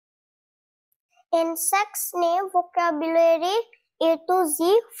Insects name vocabulary A to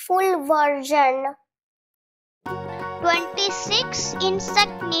Z full version. 26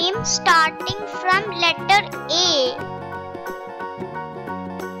 insect names starting from letter A.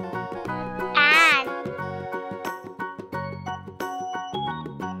 Ant,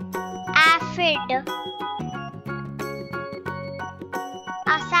 aphid,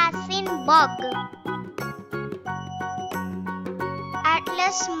 assassin bug,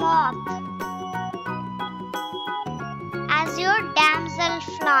 atlas moth, azure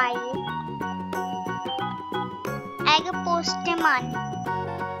damselfly, egg postman,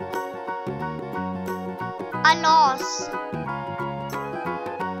 aloes,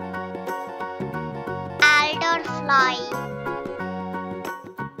 alderfly,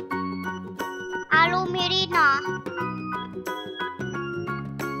 alomerina,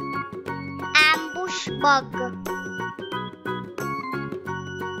 ambush bug,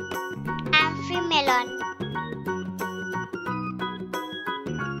 amphimelon,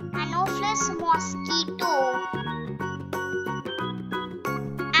 anopheles mosquito,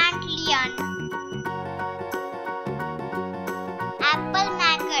 antlion, apple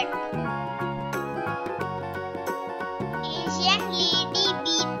maggot, Asian lady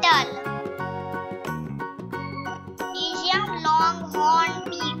beetle, Asian longhorn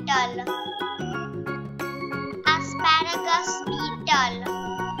beetle, asparagus beetle,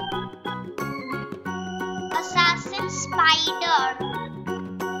 assassin spider,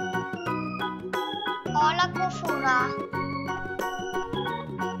 Olacophora,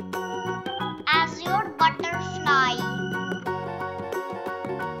 azure butterfly,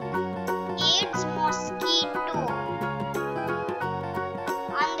 Aedes mosquito,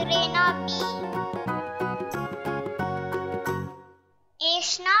 Andrena bee,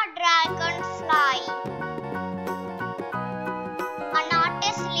 Aeshna dragonfly,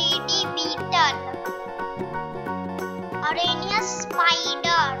 Anatus lady beetle, Arrhenius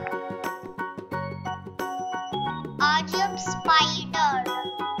spider, Ajab spider.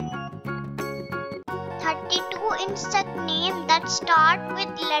 32 insect names that start with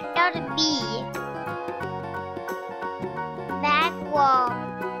letter B. Bagworm,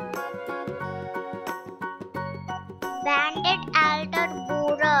 banded alder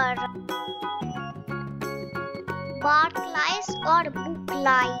borer, bark lice or book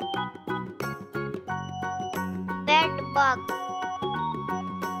lice, bed bug,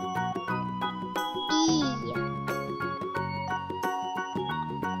 bee,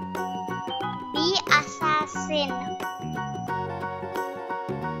 bee assassin,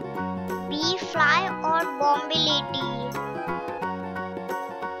 bee fly or bombility,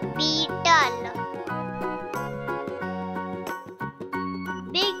 beetle,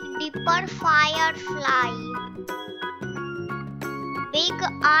 big dipper firefly,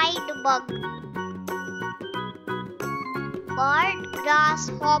 big-eyed bug, bird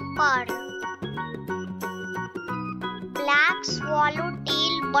grasshopper, black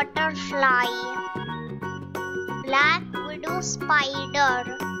swallowtail butterfly, black widow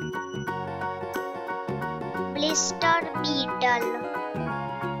spider, blister beetle,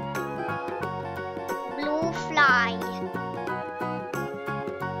 blue fly,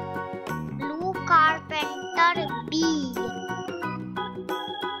 blue carpenter bee,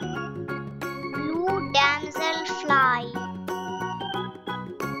 blue damselfly,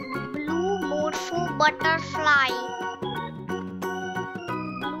 blue morpho butterfly,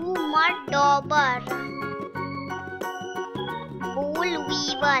 blue mud dauber, boll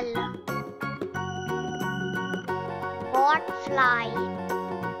weevil, botfly,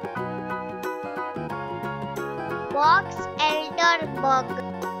 box elder bug,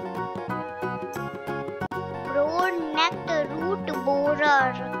 broad-necked root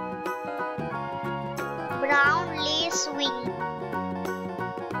borer, brown lacewing,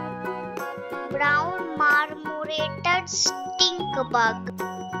 brown marmorated stink bug,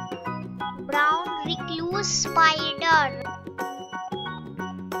 brown recluse spider,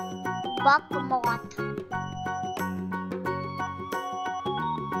 buck moth,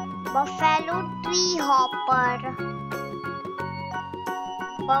 buffalo tree hopper,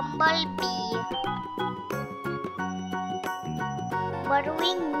 bumblebee,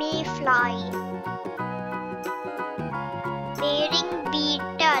 burrowing mayfly, daring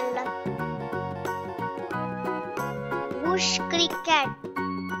beetle, bush cricket.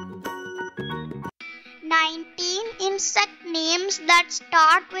 19 insect names that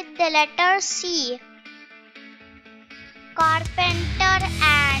start with the letter C. Carpenter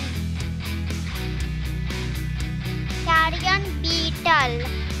ant, carrion beetle,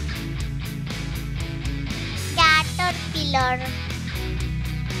 caterpillar,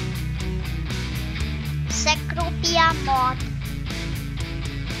 Olympia moth,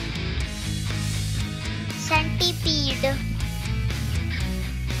 centipede,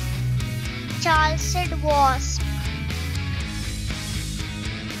 chalcid wasp,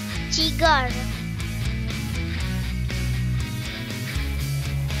 jigger,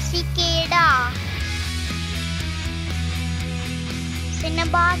 cicada,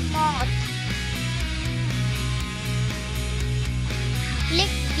 cinnabar moth,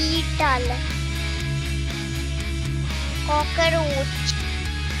 blick beetle, cockroach,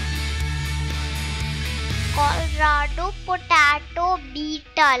 Colorado potato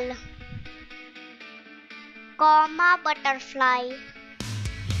beetle, comma butterfly,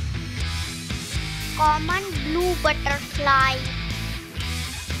 common blue butterfly,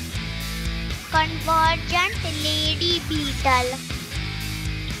 convergent lady beetle,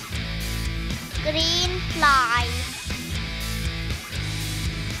 green fly,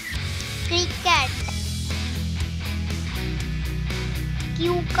 cricket,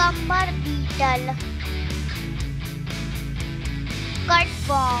 cucumber beetle,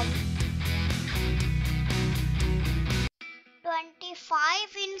 cutworm.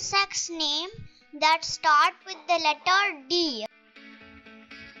 25 insects name that start with the letter D.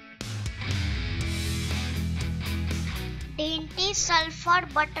 Dainty sulfur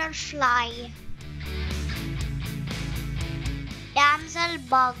butterfly, damsel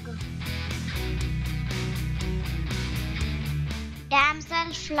bug,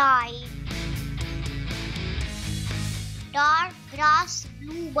 damsel fly, dark grass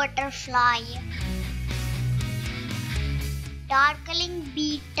blue butterfly, darkling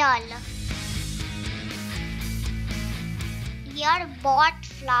beetle, deer bot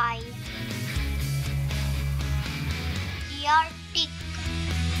fly, deer tick,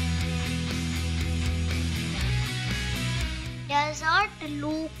 desert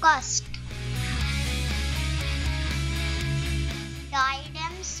locust,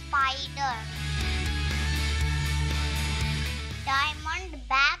 diadem spider, diamond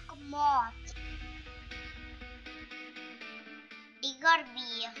back moth, digger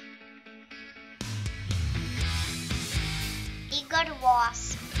bee, digger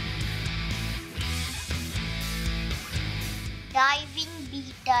wasp, diving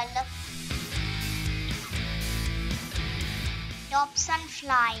beetle, Dobson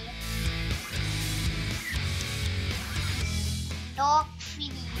fly, dog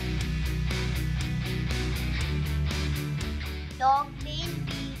flea, dogbane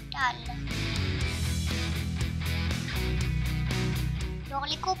beetle,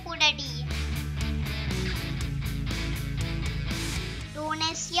 Dolichopodidae,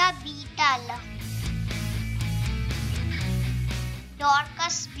 Donesia beetle,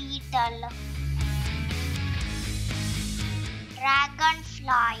 Dorcas beetle,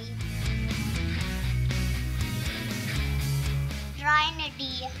 dragonfly,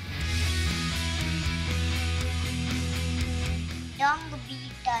 Drynidea, dung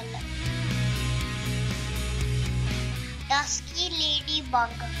beetle, dusky ladybug,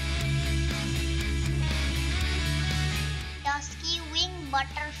 dusky wing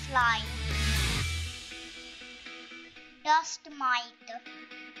butterfly, dust mite.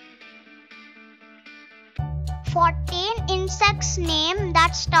 14 insects name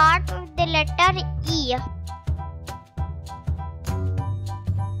that start with the letter E.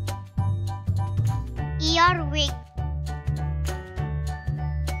 Earwig,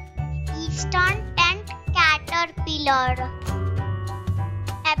 eastern tent caterpillar,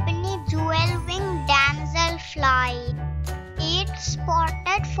 ebony jewel-wing damselfly,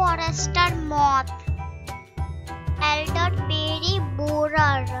 eight-spotted forester moth, elderberry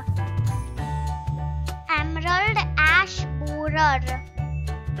borer, emerald ash borer,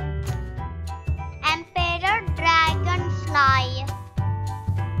 emperor dragonfly,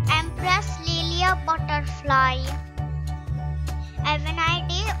 empress lilia butterfly,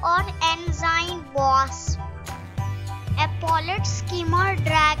 Avenidae or ensign wasp, epaulet skimmer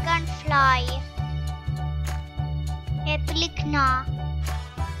dragonfly, Epilicna,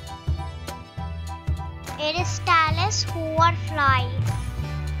 Eristalis hoverfly,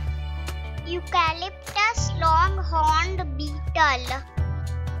 Eucalyptus longhorned beetle,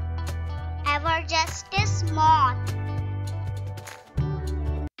 Evergestis moth.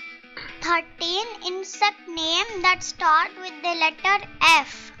 13 insect name that start with the letter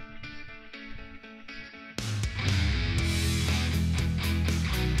F.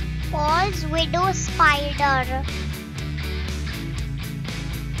 Paul's widow spider,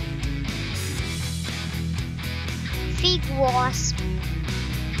 fig wasp,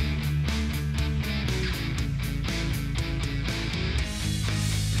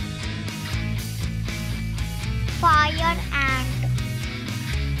 Fire ant.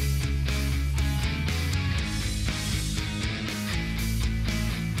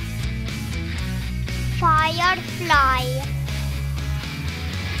 Firefly.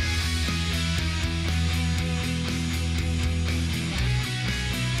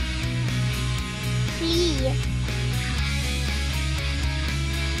 Flea.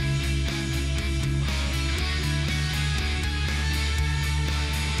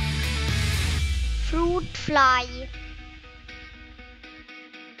 Fruit fly.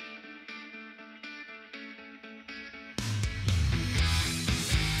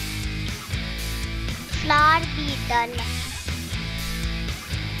 Flower beetle.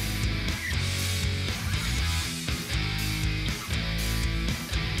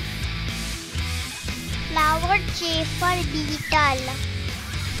 Flower chafer beetle.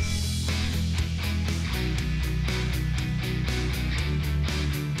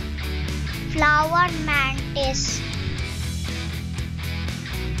 Flower mantis.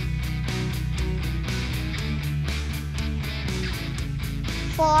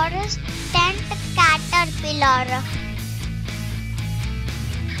 Forest tent caterpillar.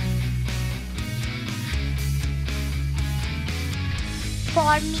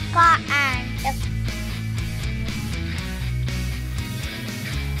 Formica ant.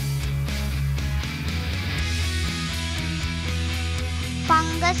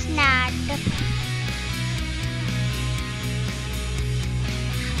 Fungus gnat.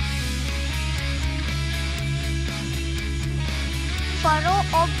 Furrow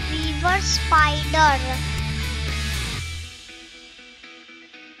of weaver spider.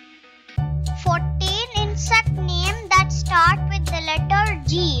 14 insect names that start with the letter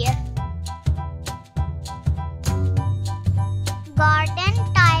G. Garden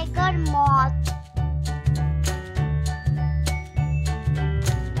tiger moth.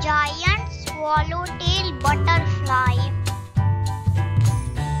 Giant swallowtail butterfly.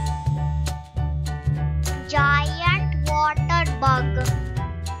 Giant water bug.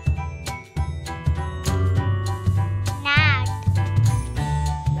 Gnat.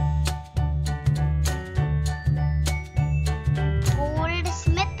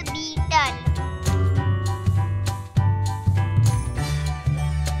 Goldsmith beetle.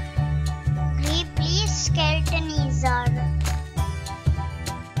 Grapeleaf skeletonizer.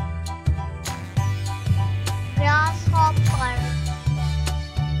 Grasshopper.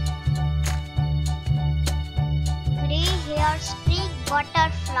 Grey hair streak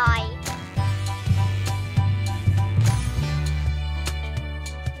butterfly.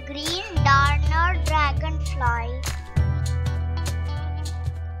 Green darner dragonfly.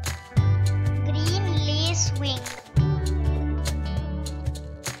 Green lacewing.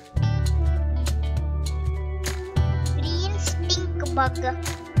 Green stink bug.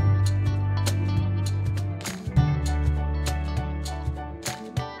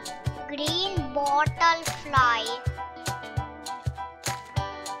 Green bottle fly.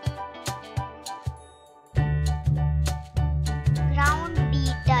 Ground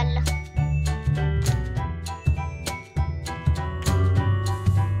beetle.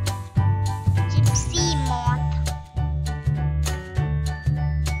 Gypsy moth.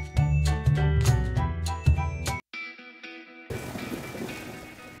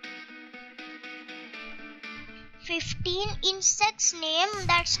 Fifteen insects names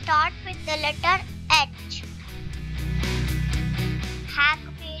that start with the letter H.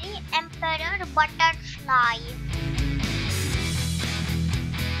 Hackberry emperor butterfly.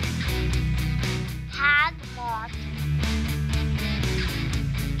 Hag moth.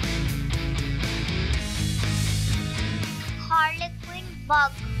 Harlequin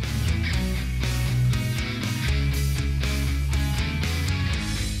bug.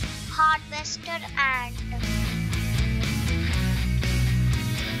 Harvester ant.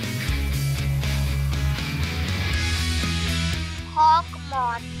 Hawk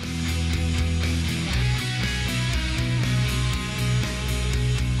moth.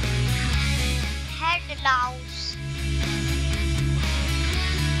 Head louse.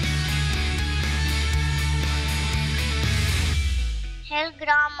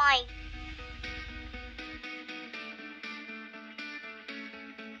 Hellgramite.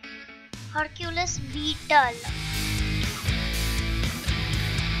 Hercules beetle.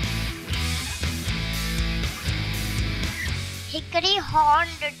 Hickory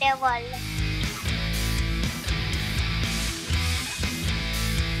horned devil.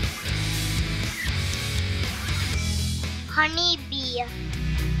 Honey bee.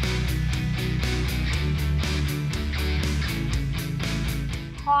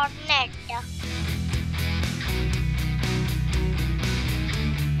 Hornet.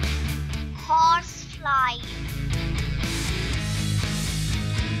 Horsefly.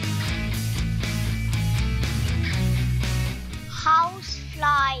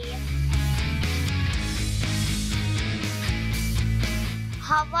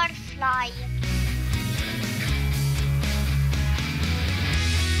 hoverfly.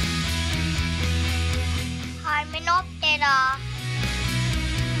 Hymenoptera.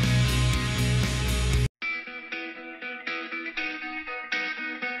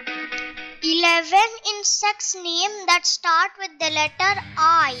 11 insects name that start with the letter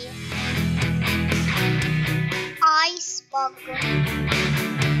I. Icebug.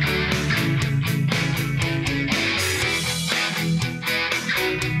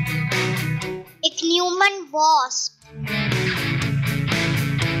 Ichneumon wasp.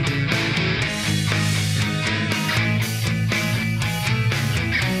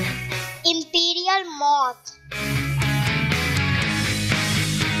 Imperial moth.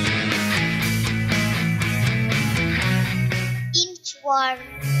 Inchworm.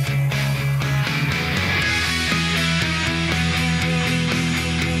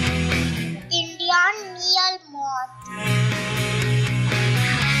 Indian meal moth.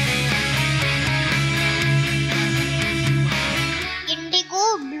 Indigo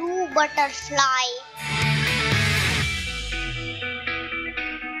blue butterfly.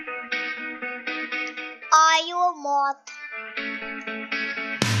 Io moth.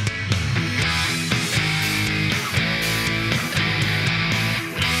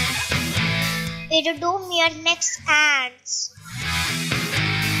 Iridomyrmex ants.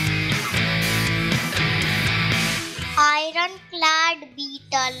 Ironclad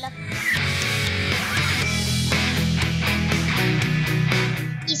beetle.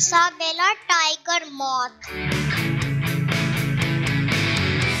 Isabella tiger moth.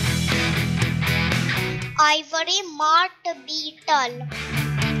 Ivory moth beetle.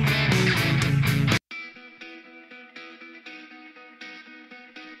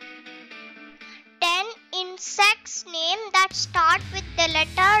 Insects name that start with the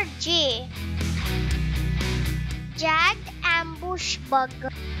letter J. Jagged ambush bug.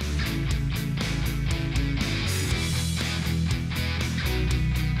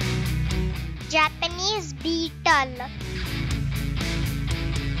 Japanese beetle.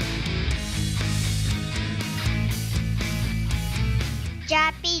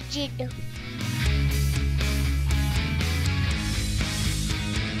 Japygiid.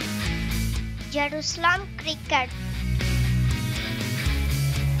 Jerusalem cricket.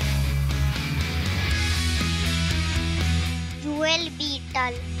 Jewel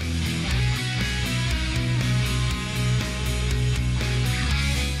beetle.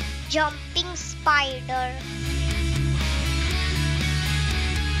 Jumping spider.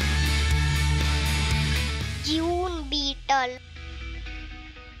 June beetle.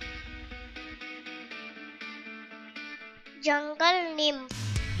 Jungle nymph.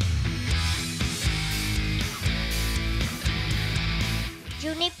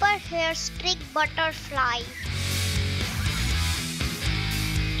 Juniper hairstreak butterfly.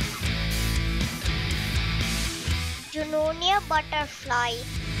 Junonia butterfly.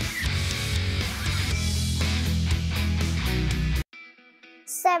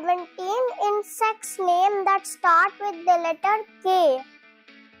 Seventeen insects name that start with the letter K.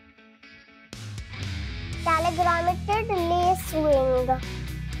 Calligrammated lacewing.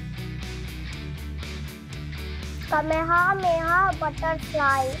 Kamehameha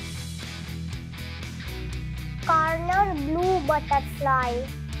butterfly. Corner blue butterfly.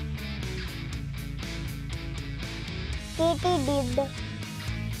 Katydid.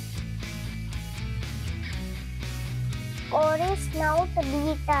 Cory snout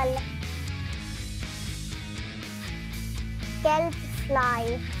beetle. Kelp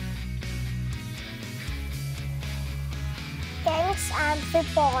fly. King's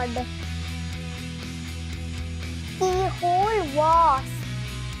amphipod. Keyhole wasp.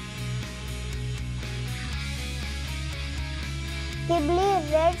 Ghibli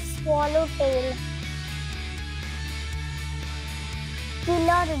red swallowtail.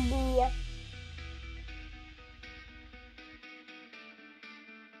 Killer bee.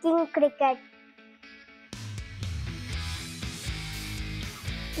 King cricket.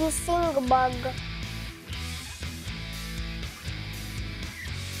 Kissing bug.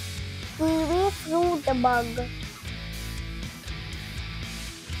 Kiwi fruit bug.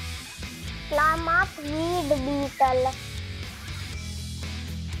 Klamath weed beetle.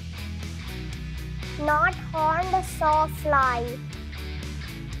 Knot-horned sawfly.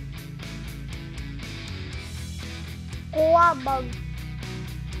 Koa bug.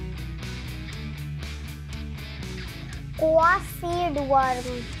 Koa seed worm.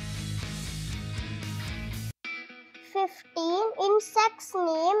 15 insects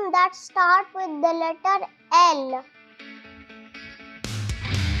name that start with the letter L.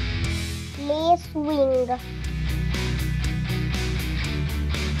 Lacewing.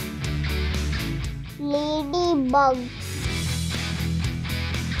 bug.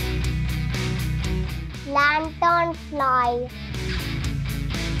 Lantern fly.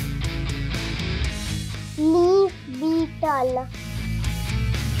 Leaf beetle.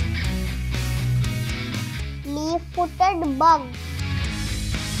 Leaf-footed bug.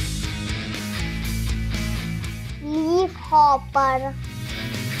 Leaf hopper.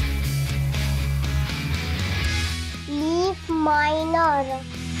 Leaf miner.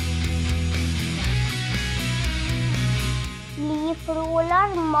 Leaf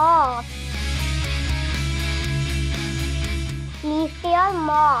roller moth. Leaf tail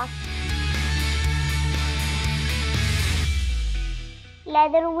moth.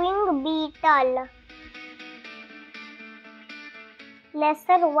 Leatherwing beetle.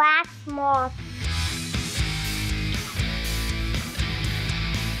 Lesser wax moth.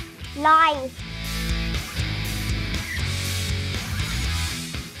 Lice.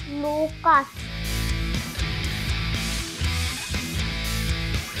 Locust.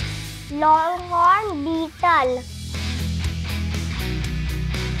 Longhorn beetle.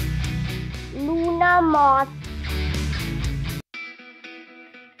 Luna moth.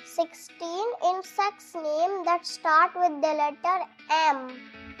 16 insects name that start with the letter M.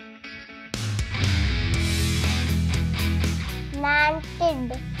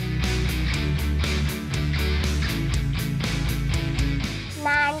 Mantid.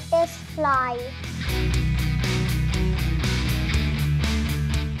 Mantis fly.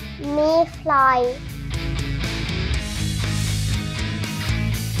 Mayfly.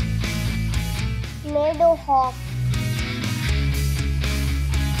 Meadowhawk.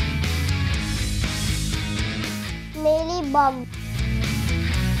 Mealybug.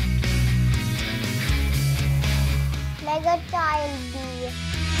 Megachild bee.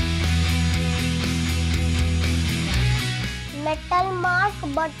 Metal mark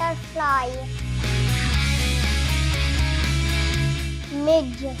butterfly.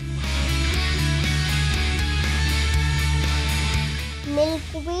 Midge.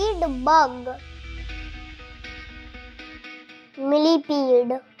 Milkweed bug.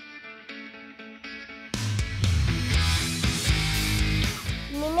 Millipede.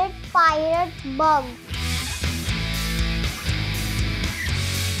 Minute pirate bug.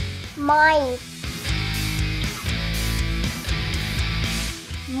 Mice.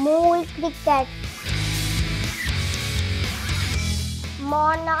 Mole cricket.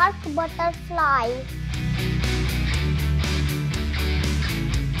 Monarch butterfly.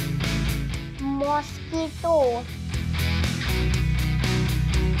 Mosquito.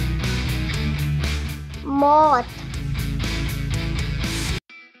 Moth.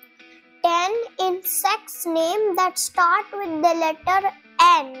 10 insects name that start with the letter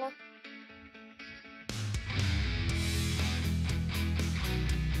N.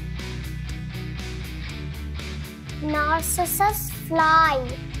 Narcissus fly.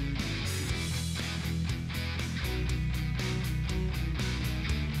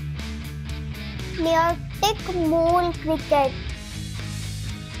 Nearctic mole cricket.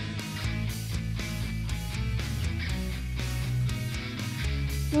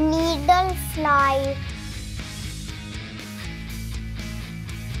 Needle fly.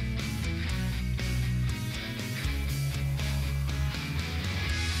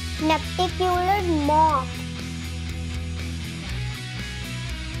 Nepticulate moth.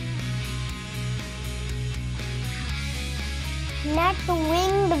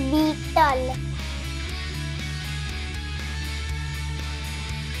 Net-winged beetle.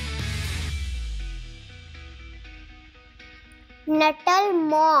 Nettle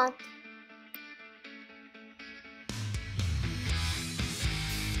moth.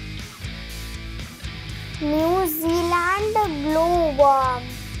 New Zealand glowworm.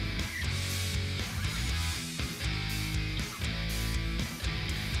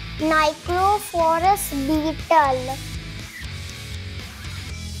 Nycrophorus beetle.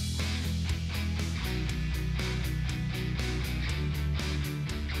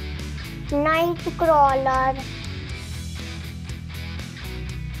 Nightcrawler.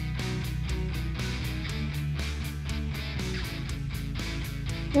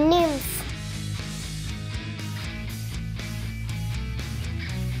 Nymph.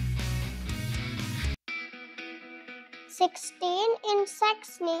 Sixteen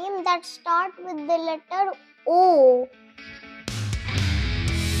insects name that start with the letter O.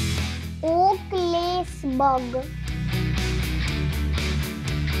 Oak lace bug.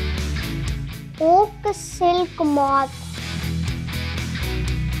 Oak silk moth.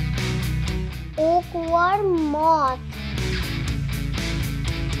 Oakworm moth.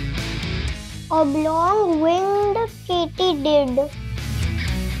 Oblong winged katydid.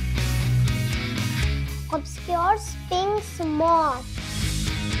 Obscure Sphinx moth.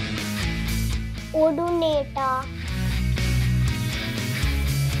 Odonata.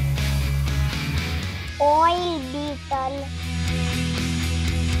 Oil beetle.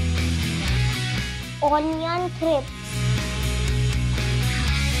 Onion thrips.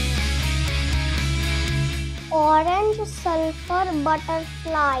 Orange sulfur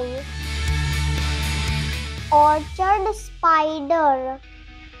butterfly. Orchard spider.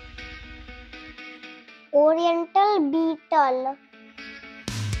 Oriental beetle.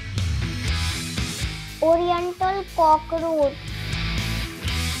 Oriental cockroach.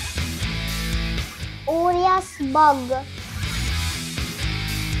 Orius bug.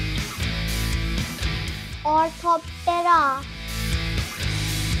 Orthoptera.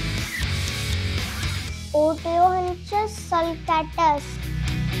 Oteohunchus sulcatus.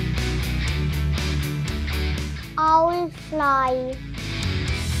 Owl fly.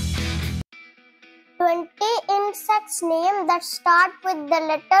 20 insects name that start with the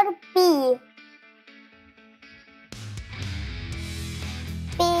letter P.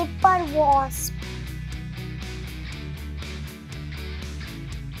 Paper wasp.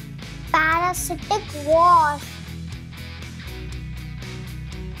 Parasitic wasp.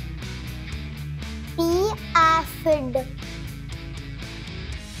 Pea aphid.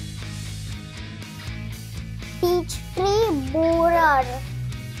 Peach tree borer.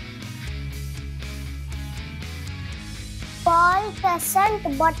 Pearl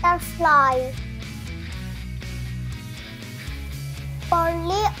crescent butterfly.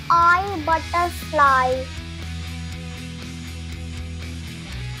 Pearly eye butterfly.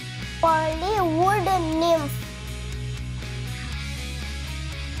 Pearly wood nymph.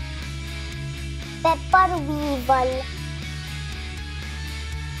 Pepper weevil.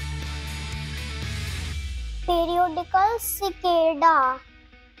 Periodical cicada.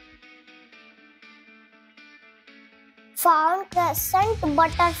 Fawn crescent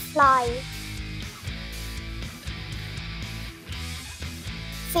butterfly.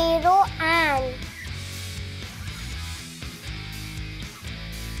 Pharaoh ant.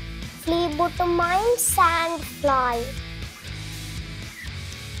 Phlebotomine sandfly.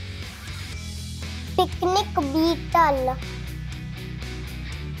 Picnic beetle.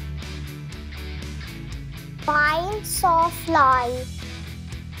 Pine sawfly.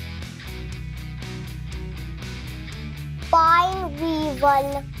 Pine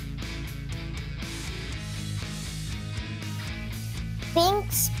weevil.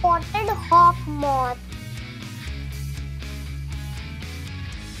 Pink spotted hawk moth.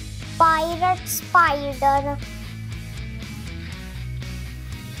 Pirate spider.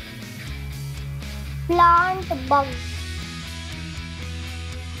 Plant bug.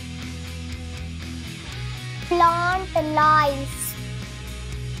 Plant lice.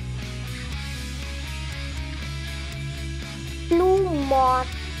 Plume moth.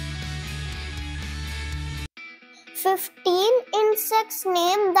 15 insects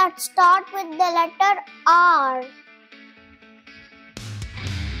name that start with the letter R.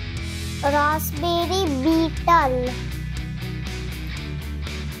 Raspberry beetle.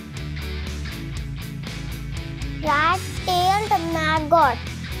 Rat-tailed maggot.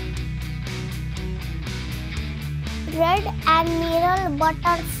 Red admiral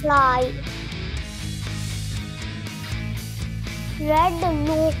butterfly. Red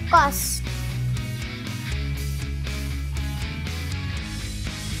locust.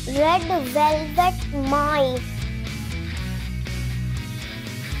 Red velvet mite.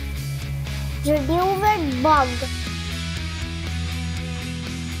 Redued bug.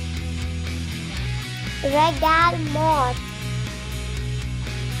 Regal moth.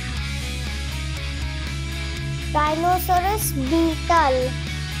 Rhinoceros beetle.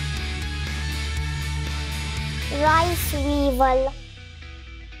 Rice weevil.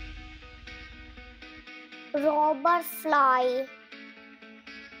 Robber fly.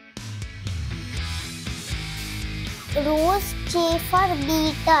 Rose chafer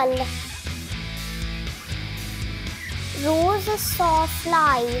beetle. Rose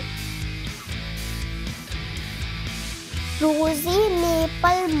sawfly. Rosy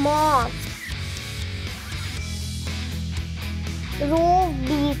maple moth. Rove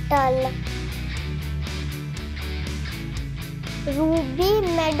beetle. Ruby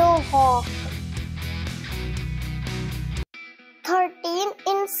meadowhawk. 13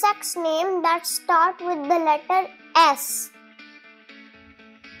 insects name that start with the letter S.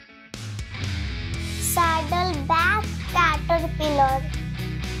 Saddleback caterpillar.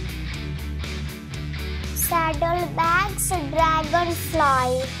 Saddleback's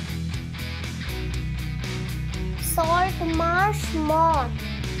dragonfly. Salt marsh moth.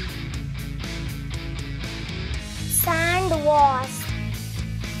 wasp,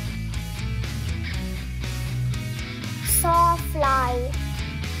 sawfly,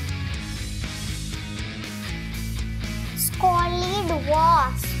 squalid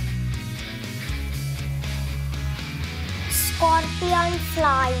wasp, scorpion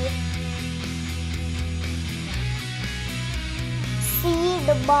fly, seed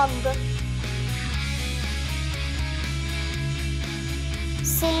bug,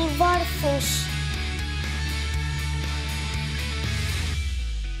 silverfish,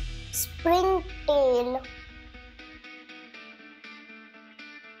 springtail,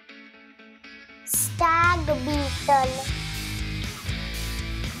 stag beetle,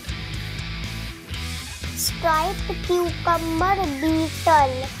 striped cucumber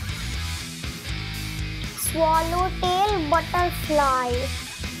beetle, swallowtail butterfly.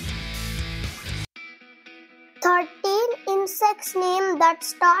 13 insects name that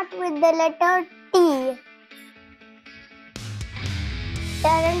start with the letter T.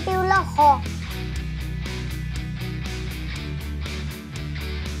 Tarantula hawk,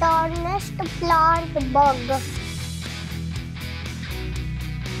 tarnished plant bug,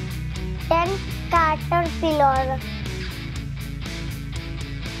 tent caterpillar,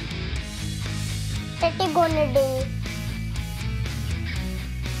 Tetigonidae,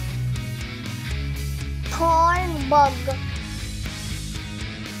 thorn bug,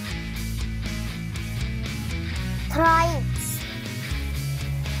 thrips,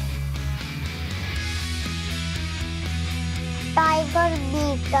 tiger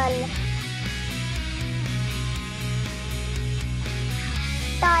beetle,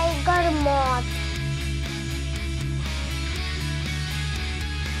 tiger moth,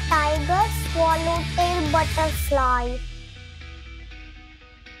 tiger swallowtail butterfly,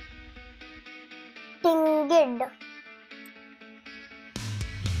 tingid,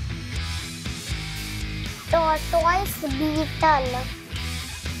 tortoise beetle,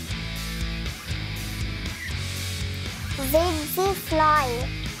 zigzag fly,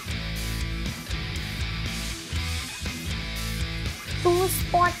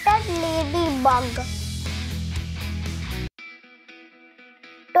 two-spotted ladybug.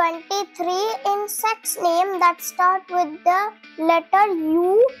 23 insects name that start with the letter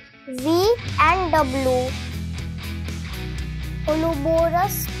U, V and W.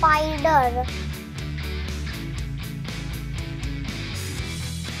 Ouroboros spider,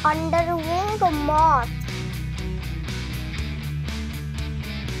 underwing moth,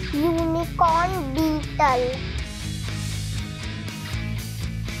 unicorn beetle,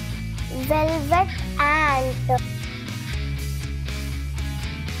 velvet ant,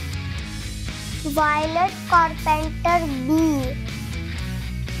 violet carpenter bee,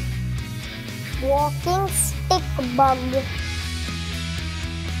 walking stick bug,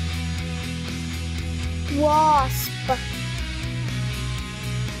 wasp,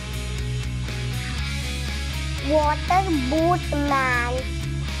 water boatman,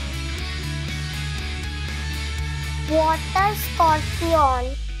 water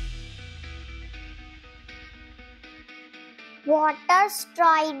scorpion, water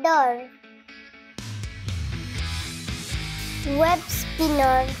strider, web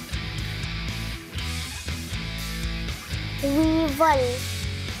spinner, weevil,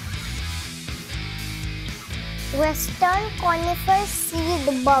 western conifer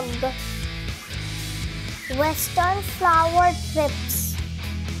seed bug, western flower thrips,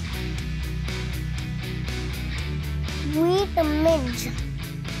 wheat midge,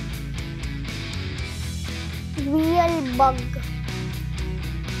 wheel bug,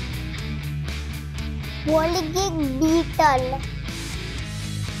 whirligig beetle,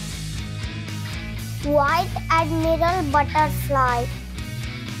 white admiral butterfly,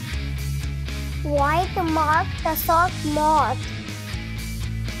 white marked tussock moth,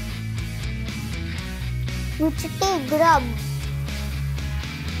 witchetty grub,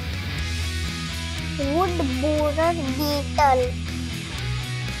 wood borer beetle,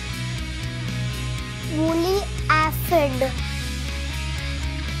 woolly aphid,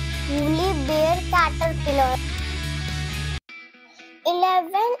 woolly bear caterpillar.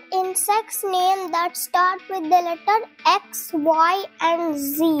 11 insects name that start with the letter X, Y and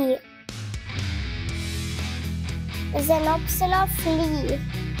Z. Xenopsilla flea,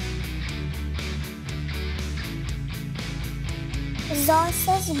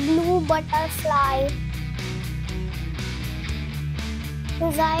 Zossus blue butterfly,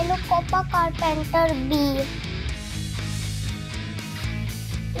 Xylocopa carpenter bee,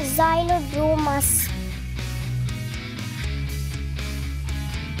 Xylodromus,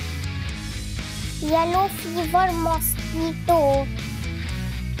 yellow fever mosquito,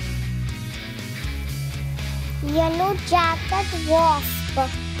 Yellow jacket wasp.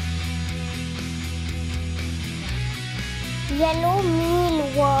 Yellow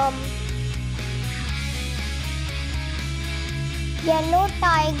mealworm. Yellow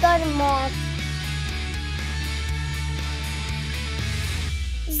tiger moth.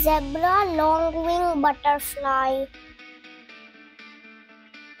 Zebra longwing butterfly.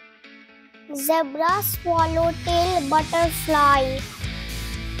 Zebra swallowtail butterfly.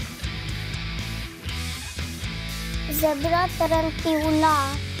 Zebra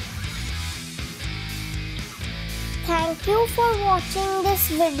tarantula. Thank you for watching this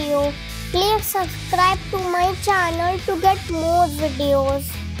video. Please subscribe to my channel to get more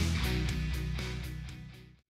videos.